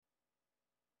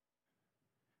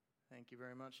Thank you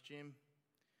very much, Jim.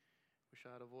 Wish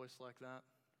I had a voice like that.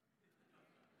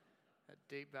 That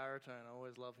deep baritone, I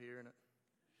always love hearing it.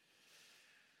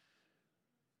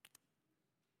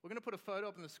 We're going to put a photo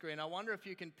up on the screen. I wonder if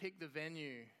you can pick the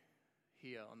venue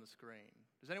here on the screen.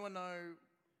 Does anyone know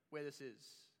where this is?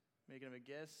 Making a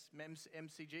guess?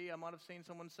 MCG, I might have seen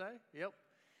someone say. Yep.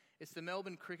 It's the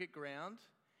Melbourne Cricket Ground.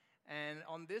 And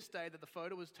on this day that the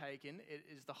photo was taken, it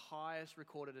is the highest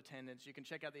recorded attendance. You can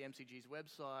check out the MCG's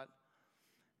website.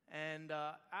 And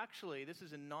actually, this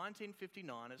is in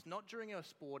 1959. It's not during a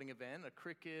sporting event, a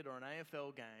cricket or an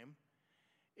AFL game.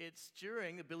 It's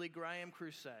during the Billy Graham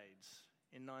Crusades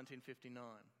in 1959.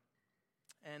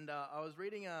 And I was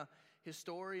reading a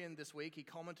historian this week. He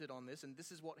commented on this, and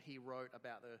this is what he wrote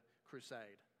about the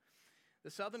crusade.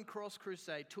 The Southern Cross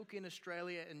Crusade took in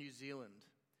Australia and New Zealand.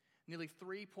 Nearly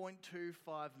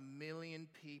 3.25 million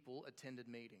people attended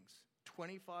meetings,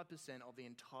 25% of the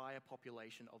entire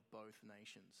population of both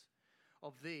nations.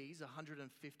 Of these,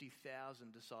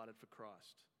 150,000 decided for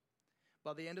Christ.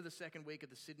 By the end of the second week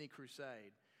of the Sydney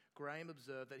Crusade, Graham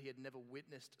observed that he had never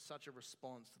witnessed such a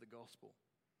response to the gospel.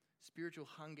 Spiritual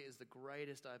hunger is the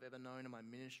greatest I've ever known in my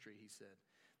ministry, he said.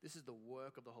 This is the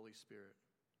work of the Holy Spirit.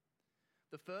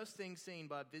 The first thing seen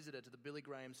by a visitor to the Billy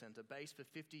Graham Centre, based for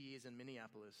 50 years in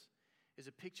Minneapolis, is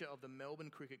a picture of the Melbourne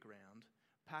Cricket Ground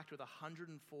packed with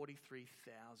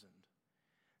 143,000.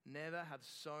 Never have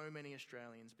so many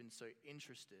Australians been so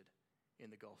interested in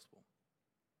the gospel.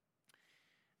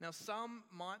 Now, some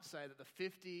might say that the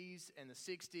 50s and the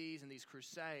 60s and these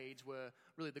crusades were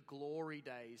really the glory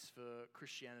days for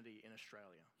Christianity in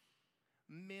Australia.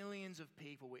 Millions of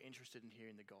people were interested in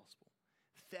hearing the gospel.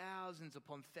 Thousands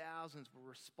upon thousands were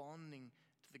responding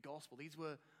to the gospel. These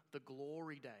were the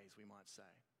glory days, we might say.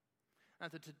 Now,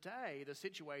 today, the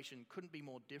situation couldn't be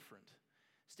more different.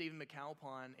 Stephen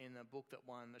McAlpine, in a book that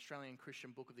won Australian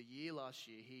Christian Book of the Year last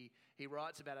year, he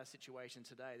writes about our situation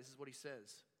today. This is what he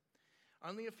says.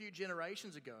 Only a few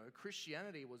generations ago,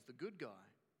 Christianity was the good guy.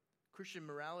 Christian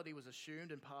morality was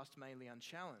assumed and passed mainly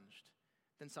unchallenged.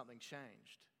 Then something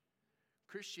changed.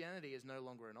 Christianity is no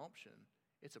longer an option,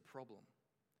 it's a problem.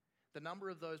 The number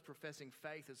of those professing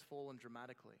faith has fallen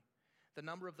dramatically. The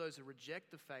number of those who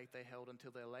reject the faith they held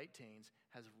until their late teens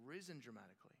has risen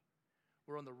dramatically.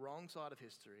 We're on the wrong side of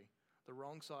history, the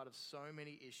wrong side of so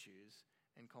many issues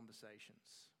and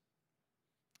conversations.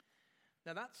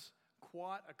 Now that's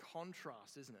quite a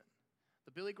contrast, isn't it?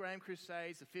 The Billy Graham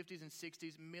Crusades, the 50s and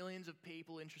 60s, millions of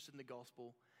people interested in the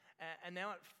gospel. And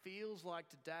now it feels like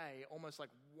today, almost like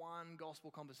one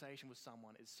gospel conversation with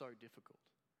someone is so difficult.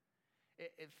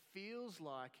 It feels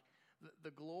like the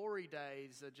glory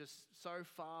days are just so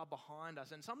far behind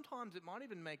us. And sometimes it might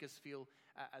even make us feel,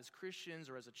 as Christians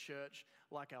or as a church,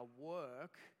 like our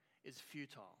work is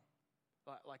futile.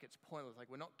 Like it's pointless.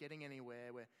 Like we're not getting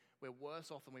anywhere. We're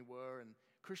worse off than we were. And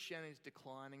Christianity is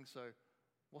declining. So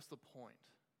what's the point?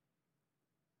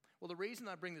 Well, the reason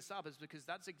I bring this up is because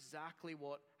that's exactly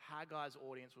what Haggai's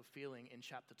audience were feeling in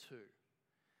chapter 2.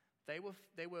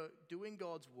 They were doing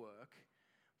God's work,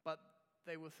 but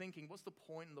they were thinking, what's the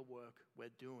point in the work we're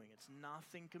doing? It's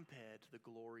nothing compared to the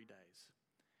glory days.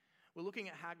 We're looking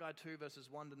at Haggai 2 verses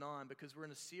 1 to 9 because we're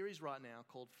in a series right now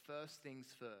called First Things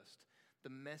First,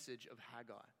 the message of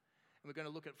Haggai. And we're going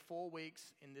to look at 4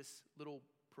 weeks in this little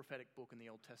prophetic book in the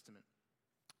Old Testament.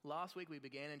 Last week we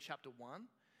began in chapter 1,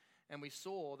 and we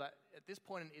saw that at this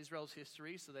point in Israel's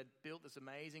history, so they'd built this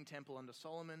amazing temple under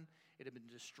Solomon. It had been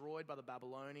destroyed by the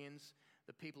Babylonians.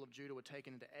 The people of Judah were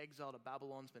taken into exile to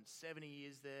Babylon, spent 70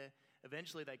 years there.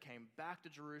 Eventually they came back to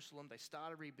Jerusalem. They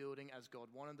started rebuilding as God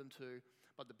wanted them to,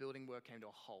 but the building work came to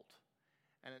a halt.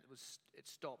 And it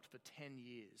stopped for 10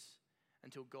 years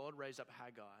until God raised up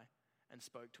Haggai and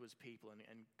spoke to his people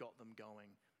and got them going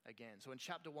again. So in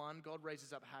chapter 1, God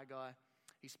raises up Haggai.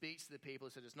 He speaks to the people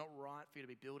and says, it's not right for you to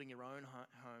be building your own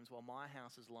homes while my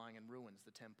house is lying in ruins,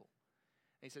 the temple.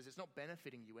 And he says, it's not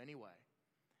benefiting you anyway.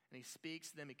 And he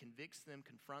speaks to them, he convicts them,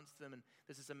 confronts them, and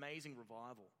there's this amazing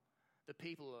revival. The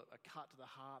people are cut to the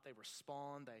heart, they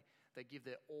respond, they give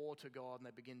their awe to God, and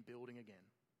they begin building again.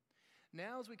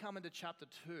 Now as we come into chapter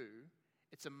 2,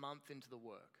 it's a month into the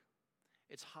work.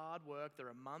 It's hard work, they're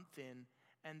a month in,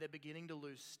 and they're beginning to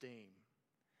lose steam.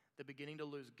 They're beginning to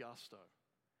lose gusto.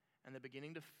 And they're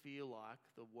beginning to feel like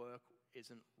the work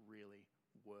isn't really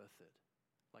worth it,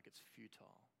 like it's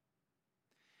futile.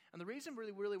 And the reason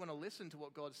we really want to listen to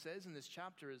what God says in this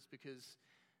chapter is because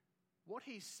what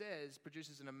he says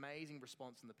produces an amazing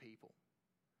response in the people.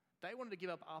 They wanted to give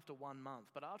up after 1 month,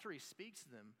 but after he speaks to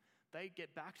them, they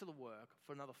get back to the work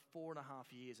for another 4.5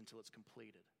 years until it's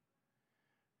completed.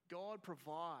 God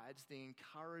provides the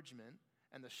encouragement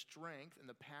and the strength and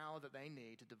the power that they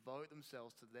need to devote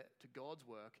themselves to God's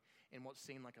work in what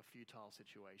seemed like a futile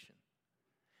situation.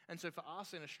 And so for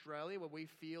us in Australia, where we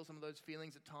feel some of those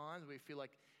feelings at times, we feel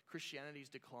like Christianity is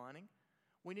declining,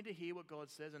 we need to hear what God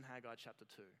says in Haggai chapter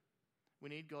 2. We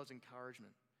need God's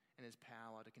encouragement and his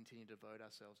power to continue to devote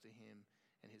ourselves to him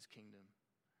and his kingdom.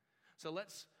 So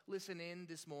let's listen in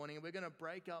this morning, and we're going to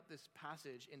break up this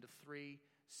passage into 3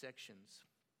 sections.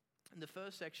 In the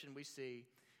first section, we see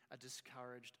a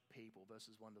discouraged people,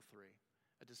 verses 1 to 3.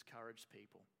 A discouraged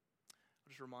people. I'll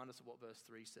just remind us of what verse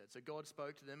 3 said. So God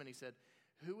spoke to them and he said,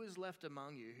 "Who is left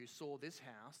among you who saw this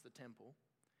house, the temple,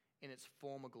 in its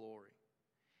former glory?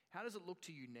 How does it look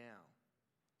to you now?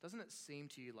 Doesn't it seem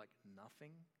to you like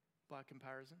nothing by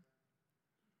comparison?"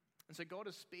 And so God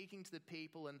is speaking to the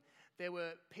people, and there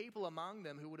were people among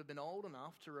them who would have been old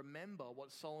enough to remember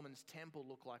what Solomon's temple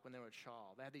looked like when they were a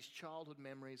child. They had these childhood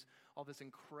memories of this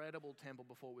incredible temple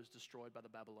before it was destroyed by the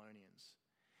Babylonians.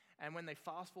 And when they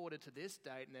fast forwarded to this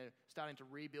date and they're starting to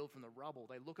rebuild from the rubble,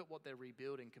 they look at what they're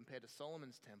rebuilding compared to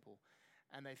Solomon's temple,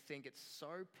 and they think it's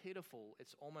so pitiful,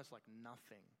 it's almost like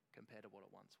nothing compared to what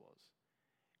it once was.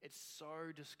 It's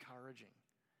so discouraging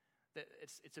that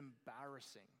it's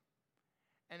embarrassing.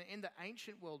 And in the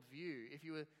ancient worldview, if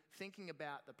you were thinking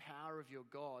about the power of your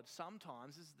God,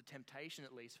 sometimes, this is the temptation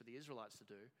at least for the Israelites to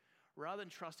do, rather than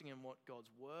trusting in what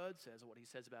God's word says or what he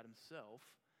says about himself,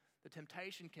 the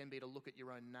temptation can be to look at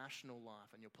your own national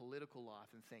life and your political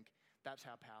life and think, that's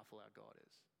how powerful our God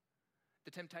is.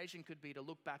 The temptation could be to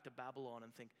look back to Babylon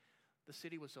and think, the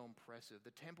city was so impressive,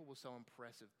 the temple was so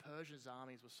impressive, Persia's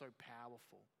armies were so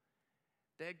powerful.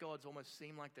 Their gods almost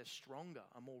seem like they're stronger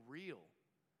and more real.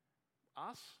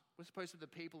 Us, we're supposed to be the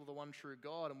people of the one true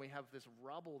God, and we have this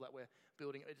rubble that we're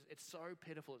building. It's so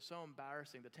pitiful, it's so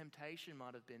embarrassing. The temptation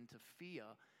might have been to fear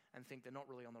and think they're not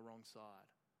really on the wrong side,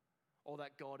 or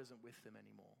that God isn't with them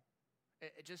anymore.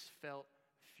 It just felt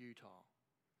futile.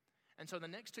 And so in the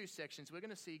next 2 sections, we're going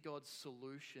to see God's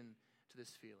solution to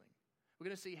this feeling. We're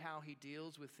going to see how he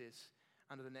deals with this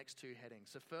under the next 2 headings.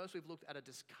 So first, we've looked at a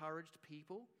discouraged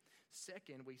people.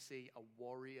 Second, we see a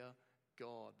warrior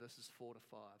God, verses 4 to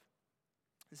 5.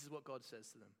 This is what God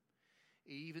says to them.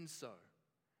 "Even so,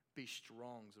 be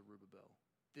strong, Zerubbabel.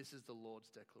 This is the Lord's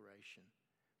declaration.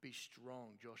 Be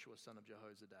strong, Joshua son of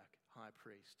Jehozadak, high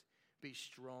priest. Be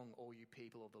strong, all you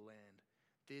people of the land.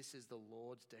 This is the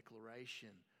Lord's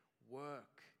declaration.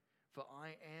 Work, for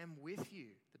I am with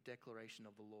you, the declaration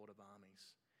of the Lord of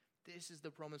armies. This is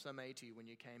the promise I made to you when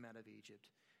you came out of Egypt,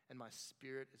 and my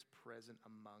spirit is present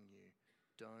among you.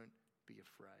 Don't be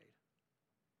afraid."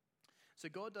 So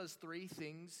God does 3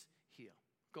 things here.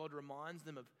 God reminds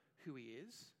them of who he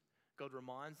is. God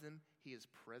reminds them he is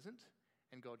present.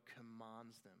 And God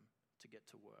commands them to get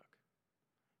to work.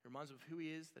 He reminds them of who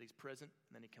he is, that he's present,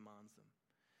 and then he commands them.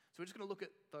 So we're just going to look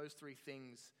at those 3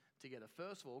 things together.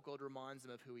 First of all, God reminds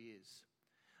them of who he is.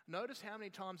 Notice how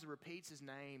many times he repeats his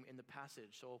name in the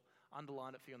passage. So I'll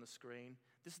underline it for you on the screen.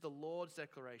 This is the Lord's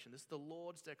declaration. This is the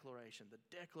Lord's declaration. The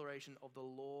declaration of the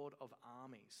Lord of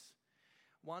armies.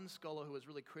 One scholar who was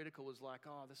really critical was like,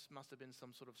 this must have been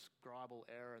some sort of scribal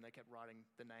error, and they kept writing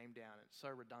the name down. It's so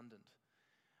redundant.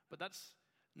 But that's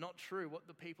not true. What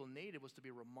the people needed was to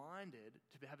be reminded,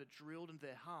 to have it drilled into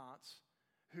their hearts,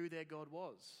 who their God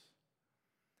was.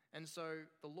 And so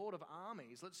the Lord of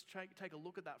armies, let's take a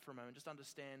look at that for a moment, just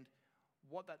understand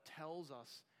what that tells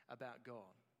us about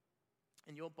God.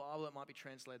 In your Bible, it might be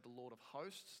translated the Lord of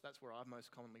hosts. That's where I've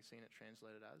most commonly seen it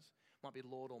translated as. It might be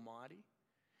Lord Almighty.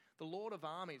 The Lord of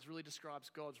armies really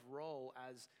describes God's role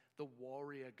as the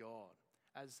warrior God,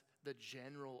 as the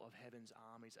general of heaven's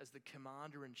armies, as the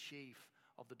commander-in-chief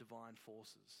of the divine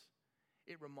forces.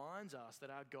 It reminds us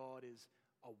that our God is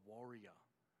a warrior,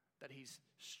 that he's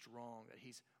strong, that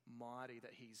he's mighty,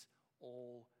 that he's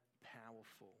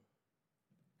all-powerful.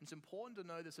 It's important to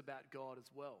know this about God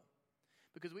as well,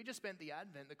 because we just spent the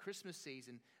Advent, the Christmas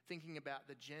season, thinking about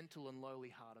the gentle and lowly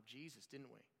heart of Jesus,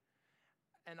 didn't we?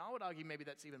 And I would argue maybe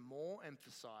that's even more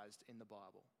emphasized in the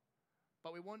Bible.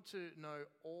 But we want to know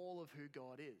all of who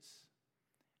God is.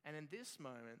 And in this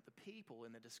moment, the people,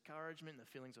 in their discouragement, the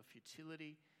feelings of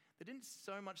futility, they didn't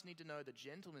so much need to know the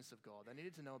gentleness of God. They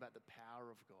needed to know about the power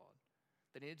of God.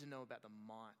 They needed to know about the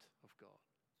might of God.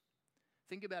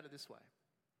 Think about it this way.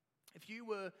 If you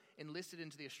were enlisted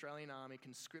into the Australian Army,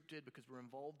 conscripted because we're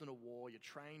involved in a war, you're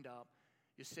trained up,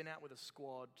 you're sent out with a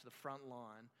squad to the front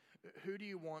line, who do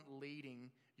you want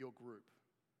leading your group?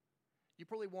 You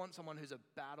probably want someone who's a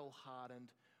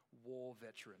battle-hardened war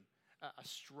veteran, a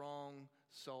strong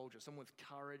soldier, someone with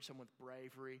courage, someone with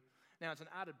bravery. Now, it's an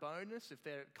added bonus if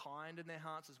they're kind in their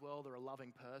hearts as well, they're a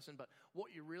loving person, but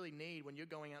what you really need when you're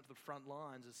going out to the front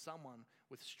lines is someone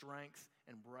with strength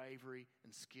and bravery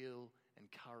and skill and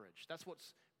courage. That's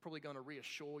what's probably going to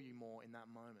reassure you more in that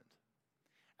moment.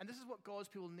 And this is what God's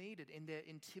people needed in their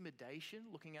intimidation,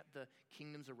 looking at the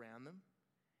kingdoms around them,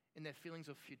 in their feelings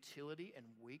of futility and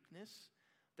weakness.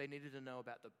 They needed to know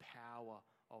about the power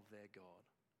of their God.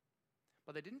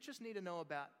 But they didn't just need to know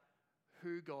about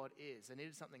who God is. They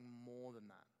needed something more than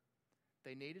that.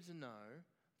 They needed to know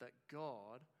that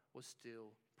God was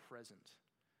still present,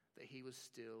 that he was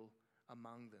still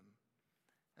among them.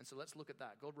 And so let's look at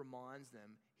that. God reminds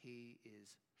them he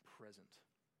is present.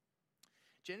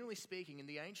 Generally speaking, in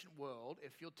the ancient world,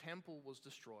 if your temple was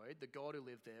destroyed, the God who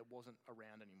lived there wasn't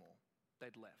around anymore.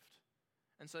 They'd left.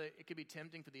 And so it could be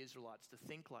tempting for the Israelites to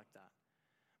think like that.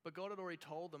 But God had already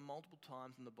told them multiple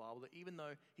times in the Bible that even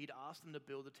though he'd asked them to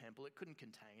build a temple, it couldn't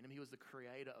contain him. He was the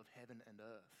creator of heaven and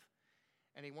earth.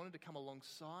 And he wanted to come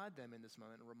alongside them in this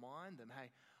moment and remind them, hey,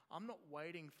 I'm not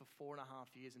waiting for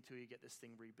 4.5 years until you get this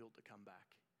thing rebuilt to come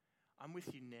back. I'm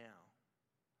with you now.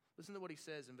 Listen to what he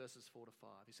says in verses 4 to 5.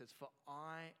 He says, "For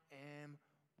I am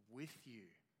with you,"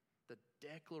 the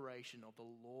declaration of the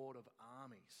Lord of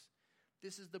armies.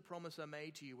 "This is the promise I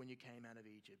made to you when you came out of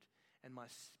Egypt, and my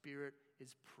spirit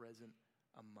is present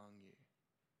among you."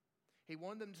 He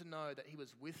wanted them to know that he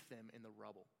was with them in the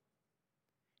rubble.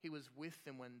 He was with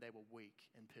them when they were weak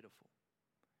and pitiful.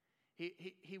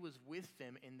 He was with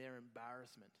them in their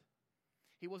embarrassment.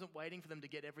 He wasn't waiting for them to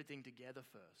get everything together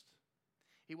first.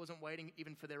 He wasn't waiting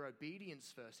even for their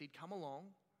obedience first. He'd come along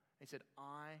and he said,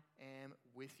 "I am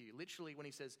with you." Literally, when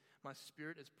he says, "My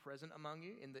spirit is present among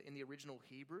you," in the original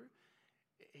Hebrew,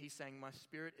 he's saying, "My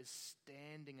spirit is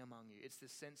standing among you." It's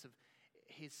this sense of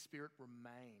his spirit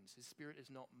remains. His spirit is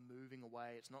not moving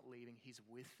away. It's not leaving. He's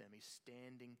with them. He's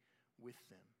standing with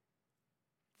them.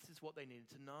 This is what they needed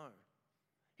to know.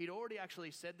 He'd already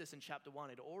actually said this in chapter 1.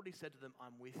 He'd already said to them,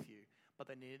 "I'm with you." But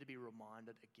they needed to be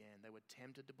reminded again. They were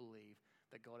tempted to believe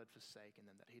that God had forsaken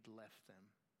them, that he'd left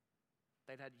them.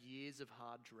 They'd had years of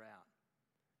hard drought.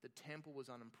 The temple was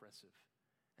unimpressive.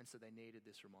 And so they needed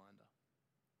this reminder.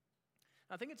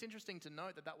 I think it's interesting to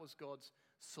note that that was God's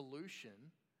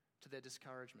solution to their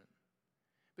discouragement.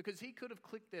 Because he could have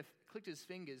clicked his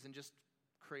fingers and just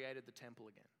created the temple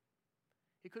again.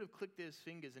 He could have clicked his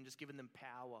fingers and just given them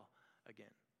power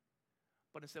again.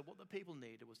 But instead, what the people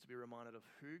needed was to be reminded of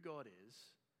who God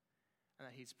is and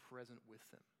that he's present with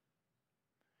them.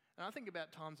 And I think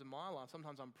about times in my life,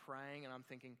 sometimes I'm praying and I'm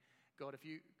thinking, "God, if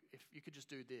you could just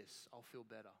do this, I'll feel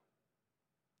better."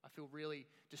 I feel really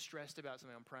distressed about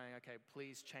something. I'm praying, "Okay,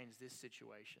 please change this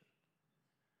situation."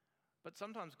 But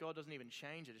sometimes God doesn't even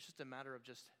change it. It's just a matter of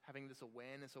just having this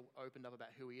awareness opened up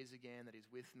about who he is again, that he's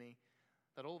with me,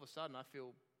 that all of a sudden I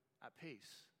feel at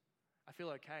peace. I feel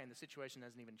okay and the situation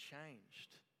hasn't even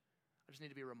changed. I just need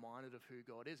to be reminded of who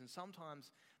God is. And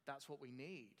sometimes that's what we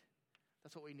need.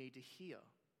 That's what we need to hear.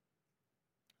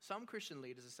 Some Christian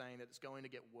leaders are saying that it's going to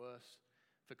get worse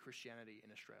for Christianity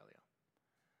in Australia.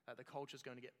 That the culture is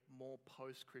going to get more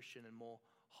post-Christian and more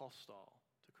hostile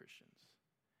to Christians.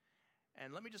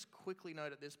 And let me just quickly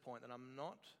note at this point that I'm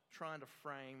not trying to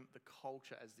frame the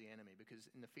culture as the enemy, because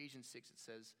in Ephesians 6 it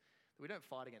says that we don't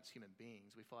fight against human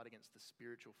beings, we fight against the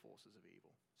spiritual forces of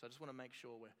evil. So I just want to make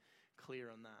sure we're clear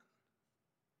on that.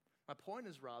 My point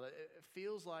is rather, it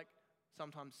feels like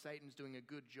sometimes Satan's doing a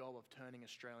good job of turning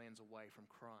Australians away from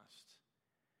Christ.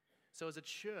 So as a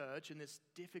church in this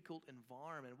difficult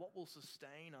environment, what will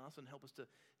sustain us and help us to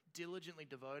diligently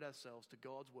devote ourselves to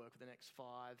God's work for the next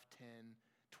 5, 10,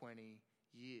 20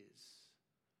 years?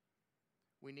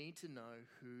 We need to know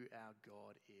who our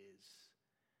God is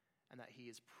and that he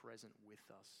is present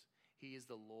with us. He is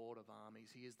the Lord of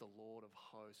armies. He is the Lord of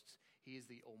hosts. He is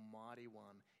the Almighty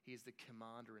One. He is the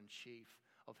Commander-in-Chief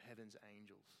of heaven's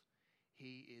angels.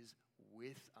 He is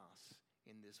with us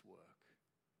in this work.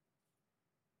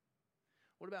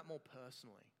 What about more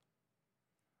personally?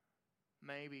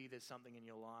 Maybe there's something in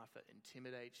your life that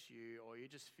intimidates you, or you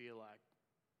just feel like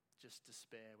just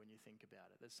despair when you think about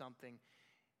it. There's something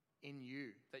in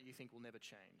you that you think will never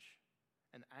change.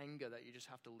 An anger that you just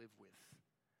have to live with.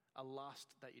 A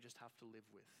lust that you just have to live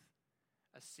with.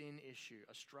 A sin issue,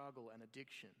 a struggle, an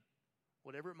addiction.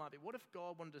 Whatever it might be. What if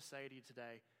God wanted to say to you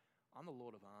today, "I'm the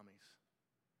Lord of armies.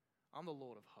 I'm the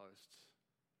Lord of hosts.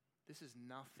 This is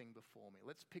nothing before me.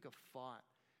 Let's pick a fight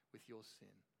with your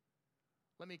sin.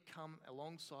 Let me come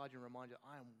alongside you and remind you,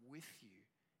 I am with you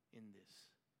in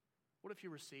this." What if you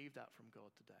received that from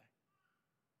God today?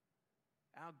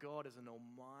 Our God is an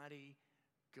almighty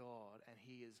God, and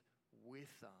he is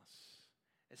with us,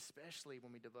 especially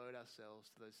when we devote ourselves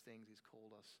to those things he's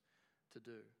called us to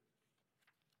do.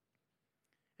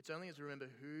 It's only as we remember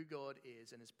who God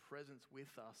is and his presence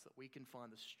with us that we can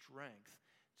find the strength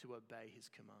to obey his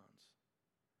commands.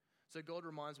 So God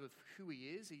reminds them of who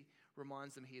he is. He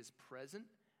reminds them he is present,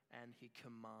 and he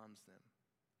commands them.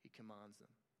 He commands them.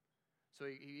 So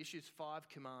he issues 5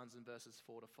 commands in verses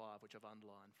 4 to 5, which I've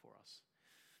underlined for us.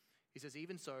 He says,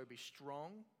 even so, be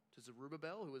strong to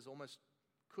Zerubbabel, who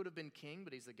could have been king,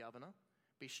 but he's the governor.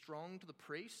 Be strong to the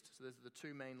priest, so there's the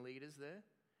 2 main leaders there,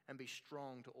 and be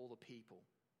strong to all the people.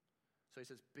 So he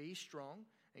says, be strong,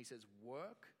 and he says,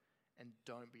 work and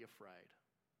don't be afraid.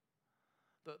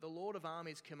 The Lord of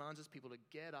armies commands his people to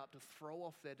get up, to throw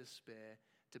off their despair,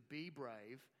 to be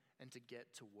brave, and to get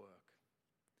to work.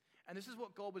 And this is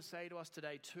what God would say to us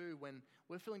today too when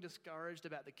we're feeling discouraged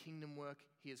about the kingdom work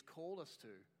he has called us to.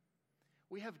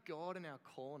 We have God in our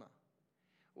corner.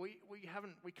 We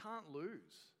can't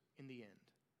lose in the end.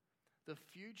 The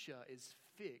future is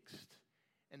fixed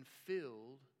and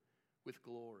filled with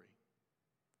glory.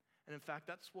 And in fact,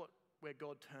 that's where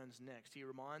God turns next. He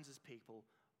reminds his people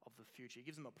of the future. He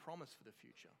gives them a promise for the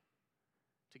future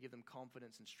to give them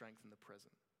confidence and strength in the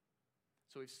present.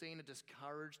 So we've seen a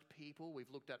discouraged people,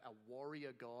 we've looked at a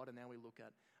warrior God, and now we look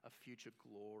at a future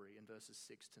glory in verses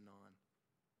 6 to 9.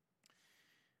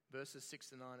 Verses 6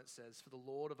 to 9 it says, for the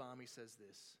Lord of armies says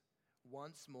this,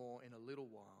 once more in a little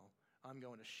while I'm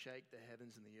going to shake the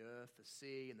heavens and the earth, the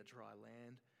sea and the dry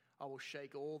land. I will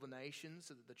shake all the nations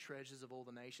so that the treasures of all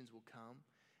the nations will come,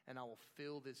 and I will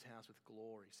fill this house with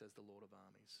glory, says the Lord of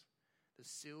armies. The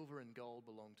silver and gold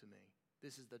belong to me.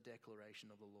 This is the declaration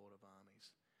of the Lord of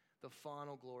armies. The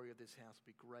final glory of this house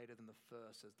will be greater than the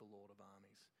first, says the Lord of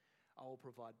armies. I will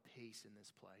provide peace in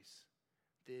this place.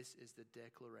 This is the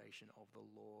declaration of the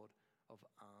Lord of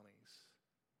armies.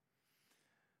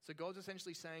 So God's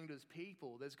essentially saying to his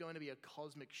people, there's going to be a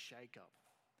cosmic shake-up.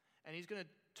 And he's going to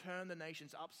turn the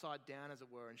nations upside down, as it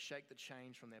were, and shake the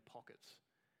change from their pockets.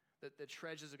 That their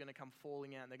treasures are going to come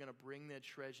falling out, and they're going to bring their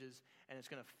treasures, and it's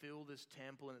going to fill this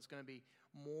temple, and it's going to be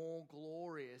more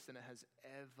glorious than it has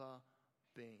ever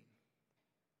been.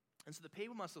 And so the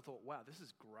people must have thought, wow, this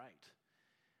is great.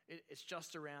 It's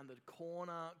just around the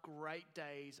corner. Great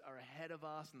days are ahead of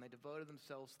us, and they devoted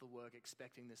themselves to the work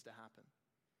expecting this to happen.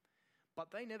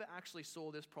 But they never actually saw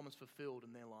this promise fulfilled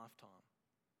in their lifetime.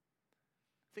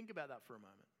 Think about that for a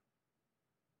moment.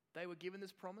 They were given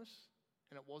this promise,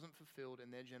 and it wasn't fulfilled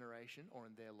in their generation or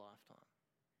in their lifetime.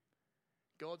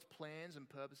 God's plans and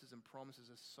purposes and promises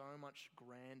are so much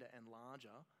grander and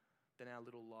larger than our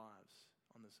little lives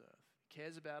on this earth. He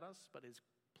cares about us, but his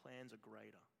plans are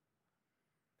greater.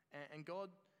 And God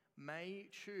may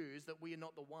choose that we are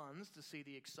not the ones to see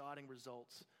the exciting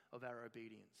results of our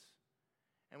obedience.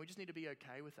 And we just need to be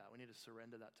okay with that. We need to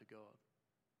surrender that to God.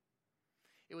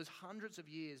 It was hundreds of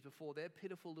years before their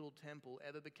pitiful little temple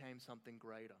ever became something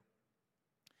greater.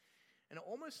 And it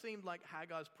almost seemed like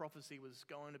Haggai's prophecy was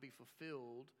going to be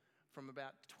fulfilled from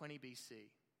about 20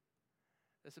 BC.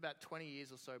 That's about 20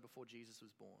 years or so before Jesus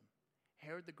was born.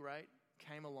 Herod the Great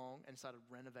came along and started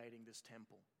renovating this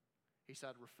temple. He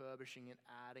started refurbishing it,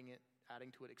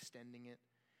 adding to it, extending it.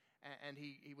 And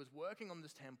he was working on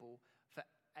this temple for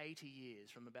 80 years,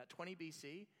 from about 20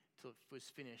 BC till it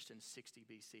was finished in 60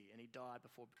 BC. And he died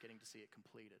before getting to see it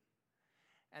completed.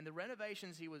 And the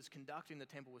renovations he was conducting in the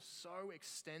temple was so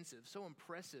extensive, so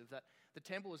impressive, that the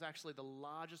temple was actually the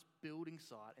largest building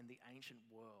site in the ancient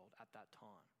world at that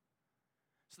time.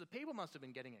 So the people must have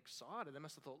been getting excited. They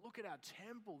must have thought, look at our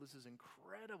temple, this is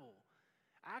incredible.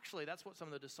 Actually, that's what some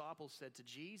of the disciples said to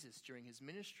Jesus during his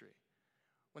ministry.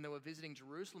 When they were visiting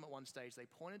Jerusalem at one stage, they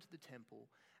pointed to the temple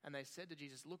and they said to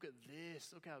Jesus, look at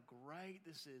this, look how great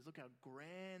this is, look how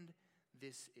grand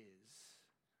this is.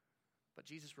 But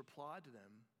Jesus replied to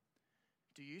them,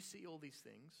 do you see all these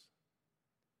things?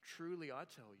 Truly I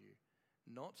tell you,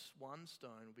 not one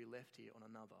stone will be left here on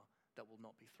another that will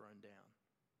not be thrown down.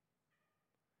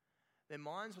 Their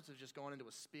minds must have just gone into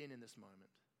a spin in this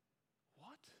moment.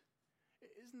 What?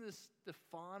 Isn't this the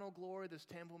final glory of this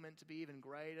temple meant to be even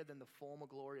greater than the former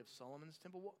glory of Solomon's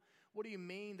temple? What do you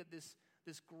mean that this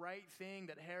great thing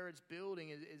that Herod's building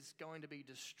is going to be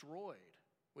destroyed,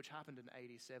 which happened in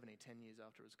AD 70, 10 years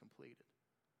after it was completed?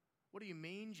 What do you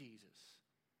mean, Jesus?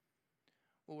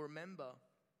 Well, remember,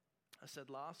 I said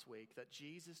last week that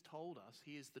Jesus told us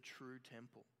he is the true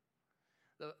temple.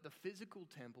 The physical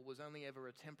temple was only ever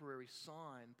a temporary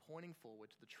sign pointing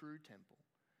forward to the true temple.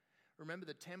 Remember,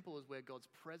 the temple is where God's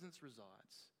presence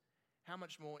resides. How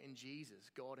much more in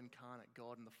Jesus, God incarnate,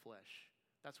 God in the flesh?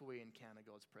 That's where we encounter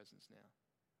God's presence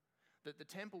now. The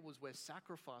temple was where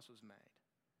sacrifice was made.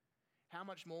 How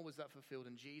much more was that fulfilled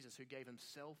in Jesus, who gave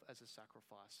himself as a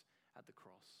sacrifice at the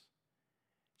cross?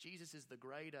 Jesus is the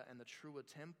greater and the truer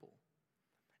temple.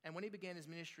 And when he began his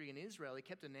ministry in Israel, he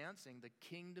kept announcing the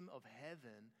kingdom of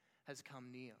heaven has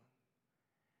come near.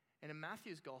 And in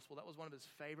Matthew's gospel, that was one of his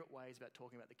favorite ways about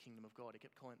talking about the kingdom of God. He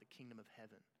kept calling it the kingdom of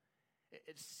heaven.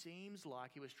 It seems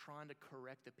like he was trying to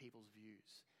correct the people's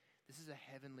views. This is a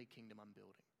heavenly kingdom I'm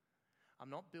building. I'm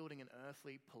not building an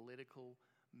earthly, political,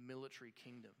 military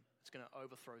kingdom. It's going to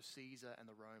overthrow Caesar and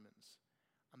the Romans.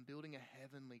 I'm building a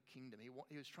heavenly kingdom.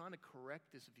 He was trying to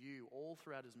correct this view all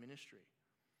throughout his ministry.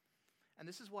 And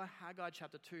this is why Haggai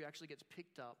chapter 2 actually gets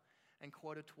picked up and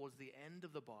quoted towards the end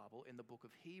of the Bible in the book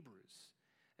of Hebrews.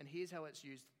 And here's how it's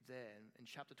used there in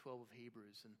chapter 12 of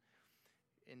Hebrews. And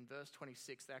in verse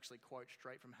 26, they actually quote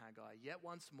straight from Haggai, "Yet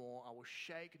once more I will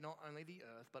shake not only the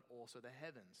earth, but also the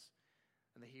heavens."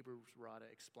 And the Hebrews writer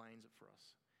explains it for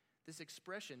us. This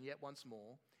expression, "yet once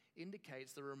more,"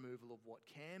 indicates the removal of what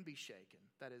can be shaken,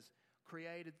 that is,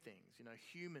 created things,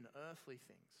 human, earthly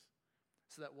things,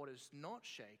 so that what is not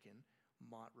shaken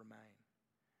might remain.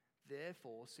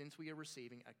 Therefore, since we are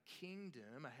receiving a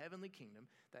kingdom, a heavenly kingdom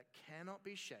that cannot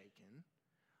be shaken,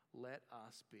 let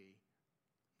us be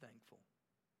thankful.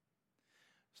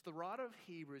 So the writer of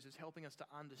Hebrews is helping us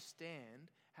to understand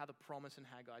how the promise in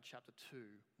Haggai chapter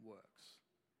 2 works.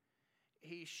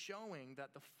 He's showing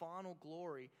that the final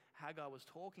glory Haggai was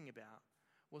talking about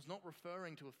was not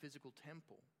referring to a physical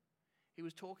temple. He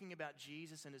was talking about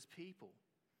Jesus and his people.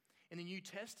 In the New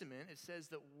Testament, it says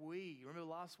that remember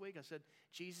last week I said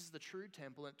Jesus is the true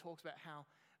temple, and it talks about how,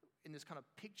 in this kind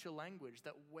of picture language,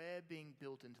 that we're being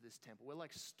built into this temple. We're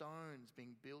like stones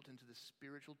being built into this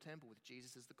spiritual temple with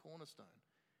Jesus as the cornerstone.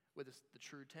 We're the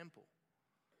true temple.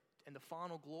 And the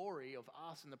final glory of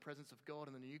us in the presence of God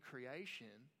in the new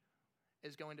creation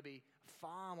is going to be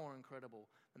far more incredible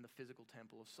than the physical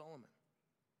temple of Solomon.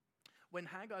 When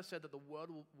Haggai said that the world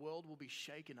will be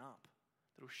shaken up,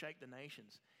 that it will shake the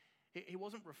nations, he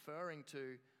wasn't referring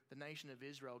to the nation of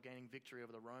Israel gaining victory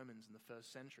over the Romans in the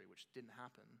first century, which didn't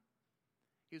happen.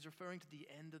 He was referring to the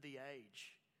end of the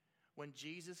age, when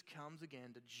Jesus comes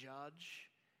again to judge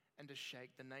and to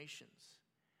shake the nations.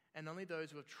 And only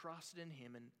those who have trusted in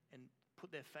him and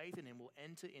put their faith in him will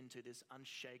enter into this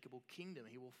unshakable kingdom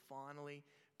he will finally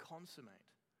consummate.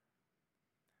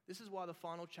 This is why the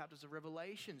final chapters of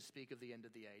Revelation speak of the end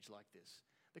of the age like this.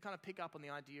 They kind of pick up on the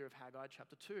idea of Haggai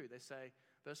chapter 2. They say,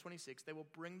 verse 26, "They will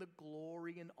bring the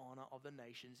glory and honor of the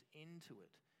nations into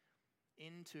it,"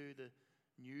 into the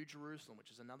New Jerusalem, which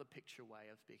is another picture way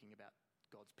of speaking about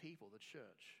God's people, the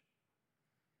church.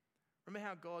 Remember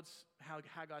how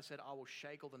Haggai said, "I will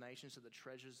shake all the nations so the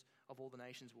treasures of all the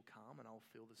nations will come and I will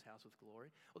fill this house with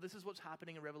glory"? Well, this is what's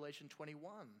happening in Revelation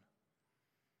 21.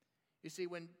 You see,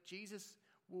 when Jesus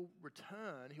will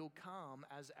return, he'll come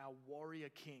as our warrior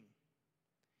king.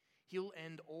 He'll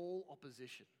end all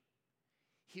opposition.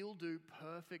 He'll do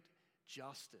perfect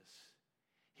justice.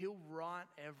 He'll right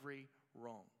every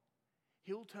wrong.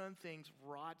 He'll turn things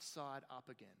right side up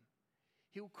again.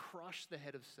 He'll crush the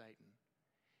head of Satan.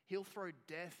 He'll throw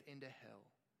death into hell.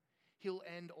 He'll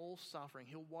end all suffering.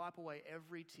 He'll wipe away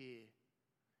every tear.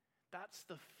 That's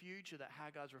the future that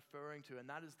Haggai's referring to, and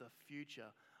that is the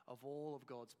future of all of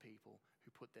God's people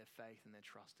who put their faith and their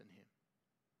trust in him.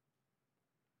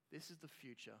 This is the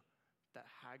future that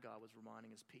Haggai was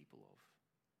reminding his people of.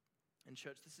 And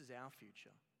church, this is our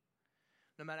future.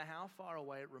 No matter how far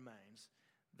away it remains,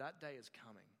 that day is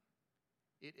coming.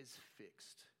 It is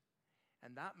fixed.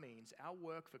 And that means our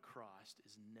work for Christ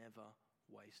is never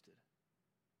wasted.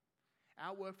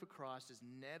 Our work for Christ is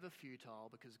never futile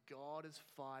because God is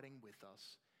fighting with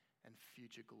us and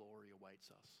future glory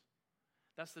awaits us.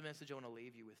 That's the message I want to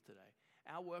leave you with today.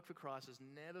 Our work for Christ is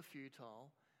never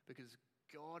futile because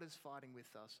God is fighting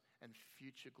with us and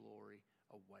future glory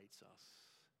awaits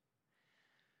us.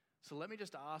 So let me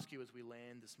just ask you as we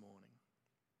land this morning,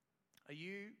 are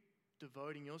you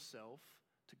devoting yourself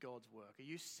to God's work? Are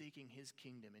you seeking his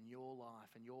kingdom in your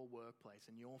life, in your workplace,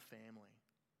 in your family?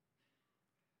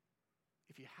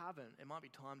 If you haven't, it might be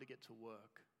time to get to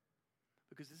work,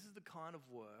 because this is the kind of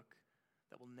work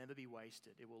that will never be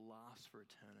wasted. It will last for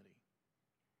eternity.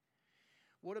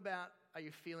 What about, are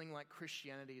you feeling like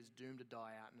Christianity is doomed to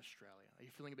die out in Australia? Are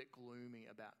you feeling a bit gloomy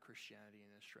about Christianity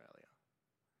in Australia?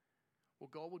 Well,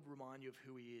 God would remind you of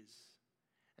who he is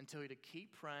and tell you to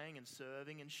keep praying and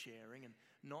serving and sharing and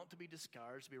not to be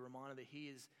discouraged, to be reminded that he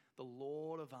is the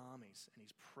Lord of armies and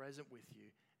he's present with you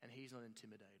and he's not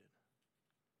intimidated.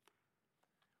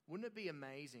 Wouldn't it be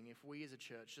amazing if we as a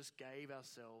church just gave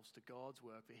ourselves to God's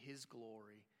work for his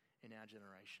glory in our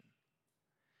generation?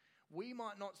 We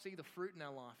might not see the fruit in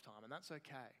our lifetime, and that's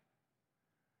okay.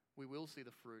 We will see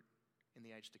the fruit in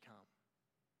the age to come.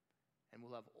 and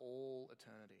we'll have all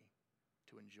eternity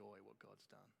to enjoy what God's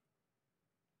done.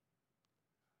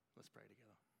 Let's pray together.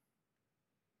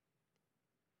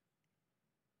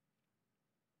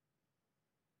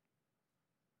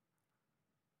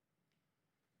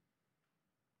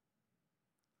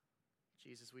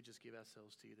 Jesus, we just give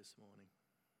ourselves to you this morning.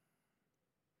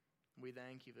 We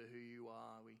thank you for who you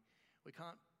are. We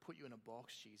can't put you in a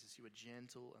box, Jesus. You are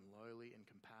gentle and lowly and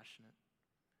compassionate,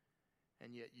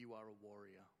 and yet you are a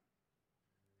warrior,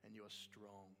 and you are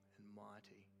strong and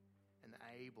mighty and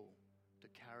able to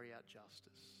carry out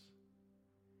justice.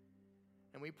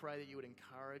 And we pray that you would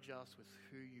encourage us with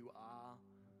who you are.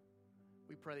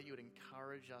 We pray that you would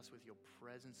encourage us with your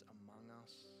presence among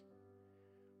us.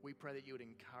 We pray that you would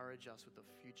encourage us with the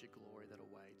future glory that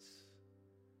awaits.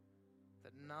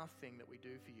 That nothing that we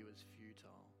do for you is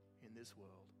futile in this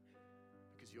world,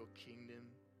 because your kingdom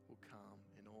will come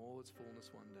in all its fullness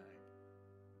one day.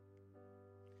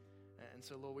 And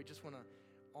so, Lord, we just want to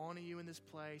honor you in this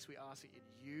place. We ask that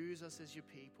you'd use us as your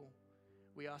people.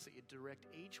 We ask that you'd direct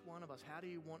each one of us. How do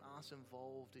you want us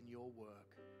involved in your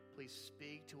work? Please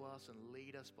speak to us and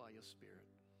lead us by your Spirit.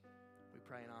 We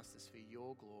pray and ask this for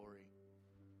your glory.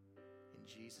 In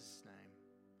Jesus' name.